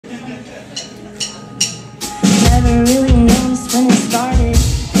never really noticed when it started.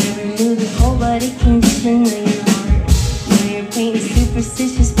 Never knew the cold-blooded condition of your heart. Now you're painting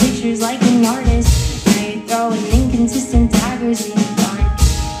superstitious pictures like an artist. Now you're throwing inconsistent daggers in the dark.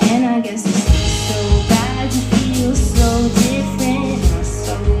 And I guess it's so bad to feel so different. Not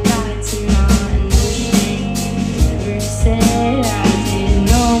so bad to not know shit. Never said I did.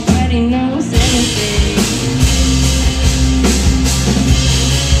 Nobody knows anything.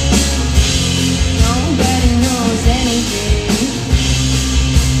 Nobody knows anything.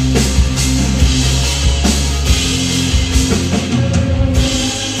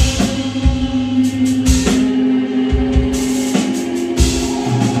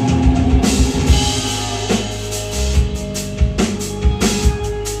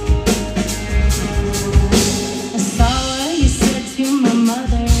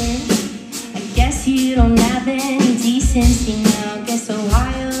 You don't have any decency now. Guess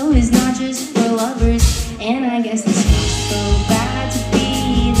Ohio is not just for lovers. And I guess it's not so bad to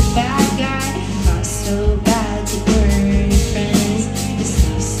be the bad guy. Not so bad to burn your friends. It's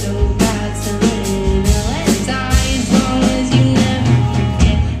not so bad to live and let die. As long as you never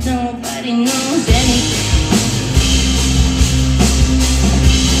forget. Nobody knows anything.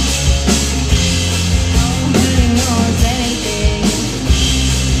 Nobody knows anything.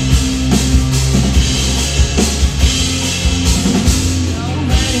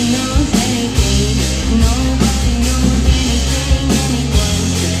 Nobody knows anything. Nobody knows anything anyone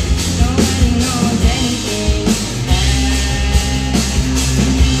said. Nobody knows anything.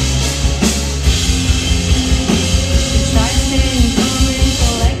 Try staying calm and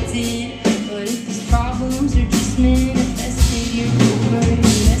collected, but if these problems are just manifested, you're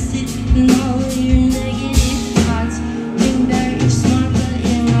over-invested in all of your negative thoughts. Think that you're smart, but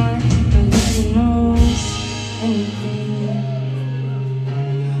you're not. Nobody knows anything.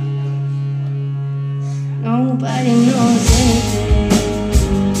 Nobody knows